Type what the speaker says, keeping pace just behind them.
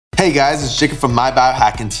Hey guys, it's Jacob from My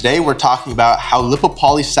Biohack, and today we're talking about how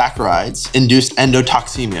lipopolysaccharides induce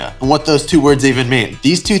endotoxemia and what those two words even mean.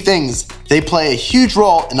 These two things, they play a huge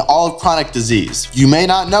role in all of chronic disease. You may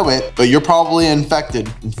not know it, but you're probably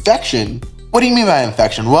infected. Infection? What do you mean by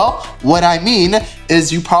infection? Well, what I mean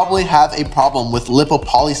is you probably have a problem with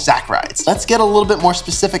lipopolysaccharides. Let's get a little bit more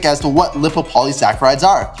specific as to what lipopolysaccharides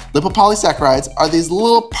are. Lipopolysaccharides are these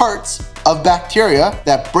little parts of bacteria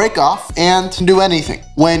that break off and can do anything.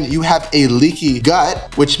 When you have a leaky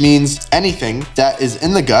gut, which means anything that is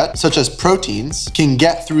in the gut, such as proteins, can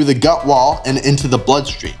get through the gut wall and into the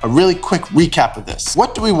bloodstream. A really quick recap of this.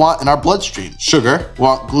 What do we want in our bloodstream? Sugar, we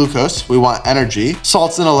want glucose, we want energy,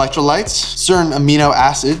 salts and electrolytes, certain amino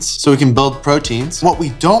acids so we can build proteins. What we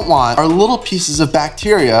don't want are little pieces of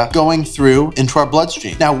bacteria going through into our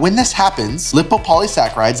bloodstream. Now, when this happens,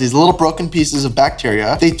 lipopolysaccharides, these little broken pieces of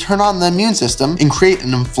bacteria, they turn on the immune system and create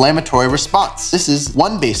an inflammatory response. This is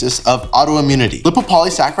one basis of autoimmunity.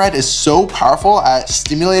 Lipopolysaccharide is so powerful at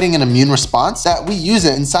stimulating an immune response that we use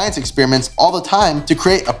it in science experiments all the time to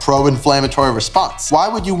create a pro-inflammatory response. Why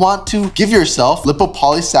would you want to give yourself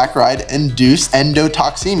lipopolysaccharide-induced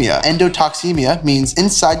endotoxemia? Endotoxemia means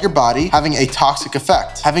inside your body having a toxic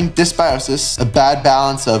effect. Having dysbiosis, a bad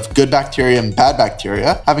balance of good bacteria and bad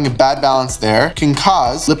bacteria, having a bad balance there can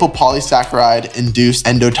cause lipopolysaccharide-induced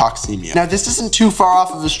endotoxemia. Now, this isn't too far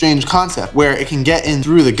off of a strange concept where it can get in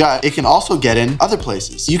through the gut. It can also get in other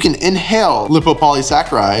places. You can inhale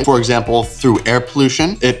lipopolysaccharide, for example, through air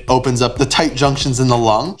pollution. It opens up the tight junctions in the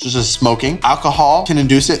lung, such as smoking. Alcohol can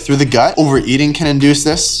induce it through the gut. Overeating can induce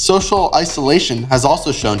this. Social isolation has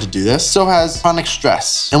also shown to do this. So has chronic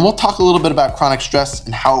stress. And we'll talk a little bit about chronic stress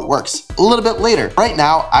and how it works a little bit later. Right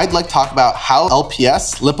now, I'd like to talk about how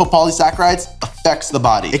LPS, lipopolysaccharides, affects the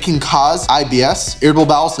body. It can cause IBS, irritable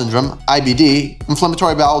bowel syndrome, IBD,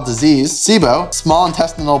 inflammatory bowel disease, SIBO, small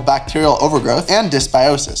intestinal bacterial overgrowth, and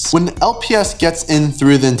dysbiosis. When LPS gets in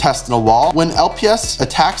through the intestinal wall, when LPS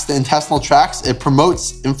attacks the intestinal tracts, it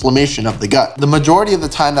promotes inflammation of the gut. The majority of the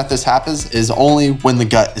time that this happens is only when the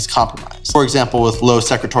gut is compromised. For example, with low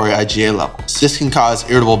secretory IgA levels. This can cause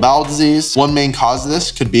irritable bowel disease. One main cause of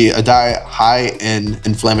this could be a diet high in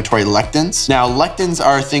inflammatory lectins. Now, lectins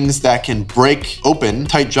are things that can break open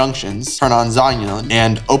tight junctions, turn on zonulin,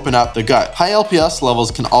 and open up the gut. High LPS levels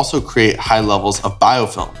can also create high levels of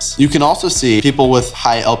biofilms. You can also see people with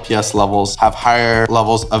high LPS levels have higher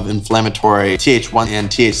levels of inflammatory Th1 and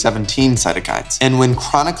Th17 cytokines. And when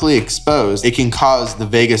chronically exposed, it can cause the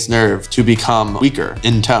vagus nerve to become weaker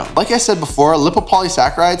in tone. Like I said before,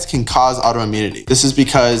 lipopolysaccharides can cause autoimmunity. This is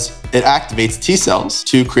because it activates T cells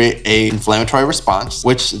to create an inflammatory response,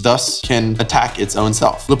 which thus can attack its own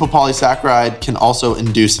self. Lipopolysaccharide can also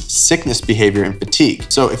induce sickness behavior and fatigue.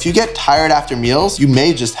 So if you get tired after meals, you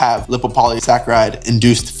may just have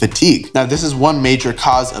lipopolysaccharide-induced fatigue. Now, this is one major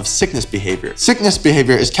cause of sickness behavior. Sickness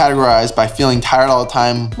behavior is categorized by feeling tired all the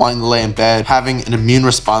time, wanting to lay in bed, having an immune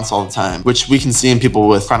response all the time, which we can see in people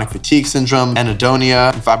with chronic fatigue syndrome,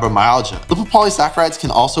 anhedonia, and fibromyalgia. Lipopolysaccharides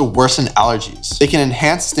can also worsen allergies. They can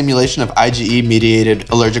enhance stimulation of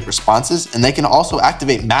IgE-mediated allergic responses, and they can also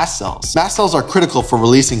activate mast cells. Mast cells are critical for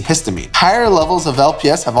releasing histamine. Higher levels of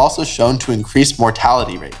LPS have also shown to increase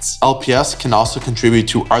mortality rates. LPS can also contribute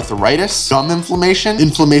to arthritis, gum inflammation,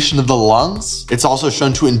 inflammation of the lungs. It's also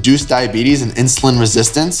shown to induce diabetes and insulin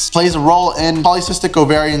resistance. Plays a role in polycystic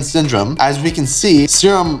ovarian syndrome. As we can see,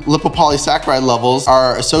 serum lipopolysaccharide levels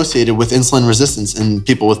are associated with insulin resistance in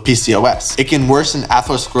people with PCOS. It can worsen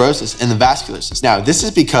atherosclerosis in the vascular system. Now, this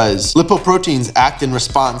is because lipoproteins act in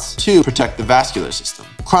response to protect the vascular system.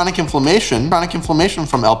 Chronic inflammation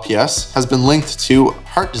from LPS has been linked to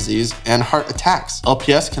heart disease and heart attacks.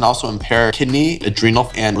 LPS can also impair kidney,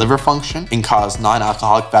 adrenal, and liver function and cause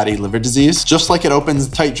non-alcoholic fatty liver disease. Just like it opens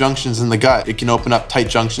tight junctions in the gut, it can open up tight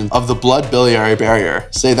junctions of the blood-biliary barrier.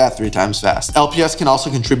 Say that 3 times fast. LPS can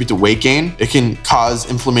also contribute to weight gain. It can cause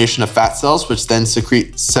inflammation of fat cells, which then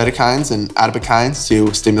secrete cytokines and adipokines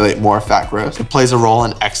to stimulate more fat growth. It plays a role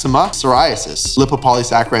in eczema, psoriasis.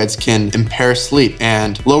 Lipopolysaccharides can impair sleep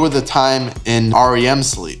and lower the time in REM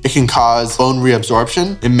sleep. It can cause bone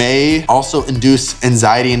reabsorption. It may also induce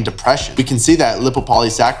anxiety and depression. We can see that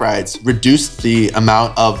lipopolysaccharides reduce the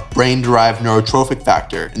amount of brain-derived neurotrophic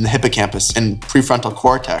factor in the hippocampus and prefrontal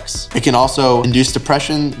cortex. It can also induce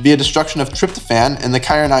depression via destruction of tryptophan in the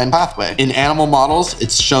chironine pathway. In animal models,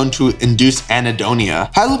 it's shown to induce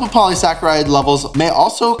anhedonia. High lipopolysaccharide levels may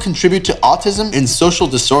also contribute to autism and social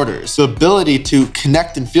disorders. The ability to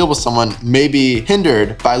connect and feel with someone may be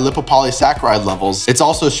hindered by lipopolysaccharide levels. It's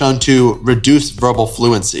also shown to reduce verbal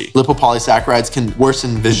fluency. Lipopolysaccharides can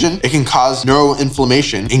worsen vision, it can cause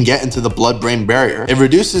neuroinflammation and get into the blood-brain barrier. It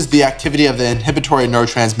reduces the activity of the inhibitory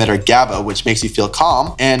neurotransmitter GABA, which makes you feel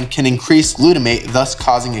calm, and can increase glutamate, thus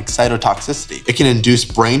causing excitotoxicity. It can induce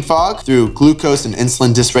brain fog through glucose and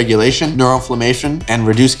insulin dysregulation, neuroinflammation, and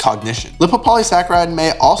reduce cognition. Lipopolysaccharide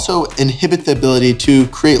may also inhibit the ability to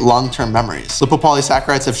create long-term memories.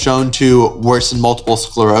 Lipopolysaccharides have shown to worsen multiple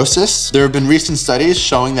sclerosis. There have been recent studies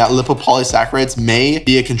showing that lipopolysaccharides may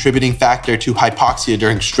be a contributing factor to hypoxia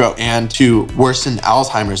during stroke and to worsen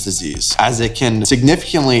Alzheimer's disease, as it can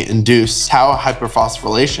significantly induce tau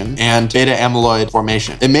hyperphosphorylation and beta amyloid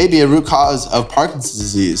formation. It may be a root cause of Parkinson's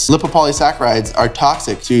disease. Lipopolysaccharides are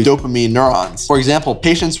toxic to dopamine neurons. For example,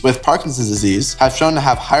 patients with Parkinson's disease have shown to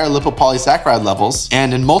have higher lipopolysaccharide levels,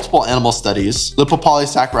 and in multiple animal studies,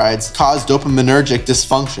 lipopolysaccharides cause dopaminergic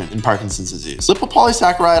dysfunction in Parkinson's disease.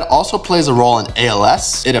 Lipopolysaccharide also plays a role in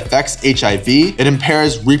ALS. It affects HIV. It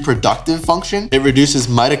impairs reproductive function. It reduces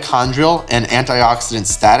mitochondrial and antioxidant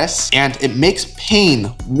status, and it makes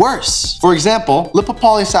pain worse. For example,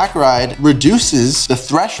 lipopolysaccharide reduces the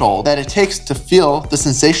threshold that it takes to feel the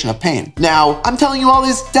sensation of pain. Now, I'm telling you all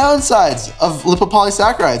these downsides of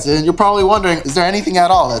lipopolysaccharides, and you're probably wondering, is there anything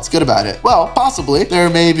at all that's good about it? Well, possibly. There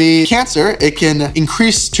may be cancer. It can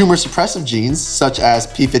increase tumor suppressive genes, such as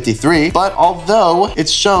p53, but although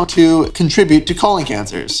it's shown to contribute to colon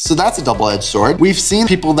cancers. So that's a double-edged sword. We've seen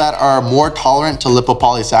people that are more tolerant to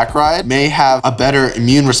lipopolysaccharide may have a better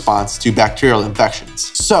immune response to bacterial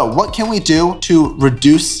infections. So what can we do to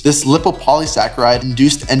reduce this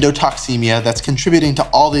lipopolysaccharide-induced endotoxemia that's contributing to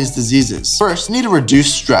all these diseases? First, we need to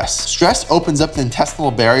reduce stress. Stress opens up the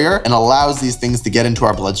intestinal barrier and allows these things to get into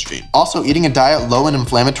our bloodstream. Also, eating a diet low in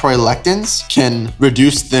inflammatory lectins can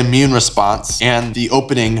reduce the immune response and the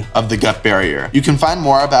opening of the gut barrier. You can find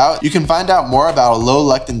out more about a low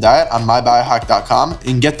lectin diet on mybiohack.com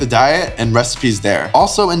and get the diet and recipes there.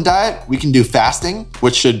 Also in diet, we can do fasting,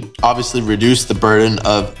 which should obviously reduce the burden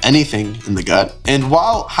of anything in the gut. And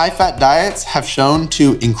while high-fat diets have shown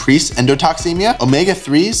to increase endotoxemia,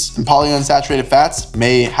 omega-3s and polyunsaturated fats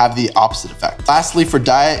may have the opposite effect. Lastly, for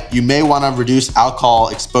diet, you may want to reduce alcohol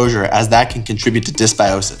exposure, as that can contribute to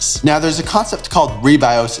dysbiosis. Now, there's a concept called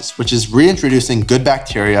rebiosis, which is reintroducing good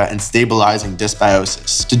bacteria and stabilizing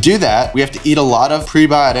dysbiosis. To do that, we have to eat a lot of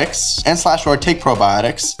prebiotics and/or take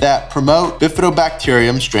probiotics that promote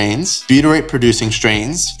bifidobacterium strains, butyrate-producing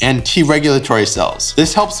strains, and T regulatory cells.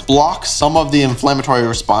 This helps block some of the inflammatory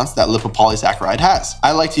response that lipopolysaccharide has.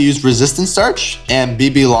 I like to use resistant starch and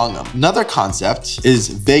BB longum. Another concept is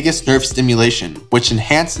vagus nerve stimulation, which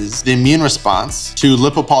enhances the immune response to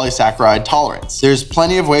lipopolysaccharide tolerance. There's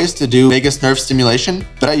plenty of ways to do vagus nerve stimulation,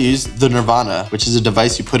 but I use the Nirvana, which is a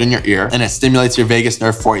device you put in your ear and it stimulates your vagus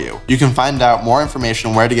nerve for you. You can find out more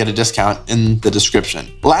information on where to get a discount in the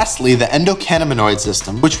description. Lastly, the endocannabinoid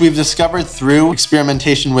system, which we've discovered through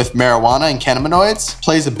experimentation with marijuana and cannabinoids,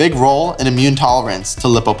 plays a big role in immune tolerance to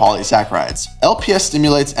lipopolysaccharides. LPS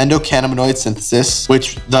stimulates endocannabinoid synthesis,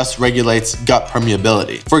 which thus regulates gut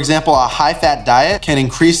permeability. For example, a high-fat diet can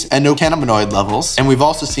increase endocannabinoid levels, and we've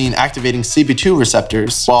also seen activating CB2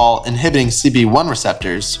 receptors, while inhibiting CB1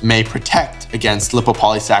 receptors may protect against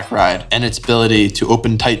lipopolysaccharide and its ability to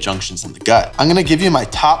open tight junctions in the gut. I'm gonna give you my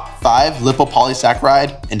top 5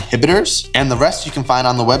 lipopolysaccharide inhibitors, and the rest you can find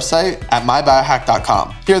on the website at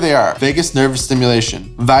mybiohack.com. Here they are: vagus nerve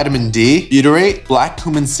stimulation, vitamin D, butyrate, black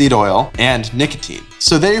cumin seed oil, and nicotine.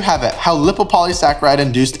 So there you have it, how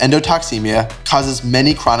lipopolysaccharide-induced endotoxemia causes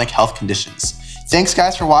many chronic health conditions. Thanks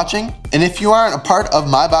guys for watching, and if you aren't a part of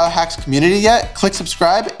My Biohack's community yet, click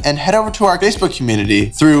subscribe and head over to our Facebook community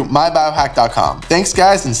through mybiohack.com. Thanks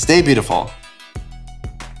guys, and stay beautiful.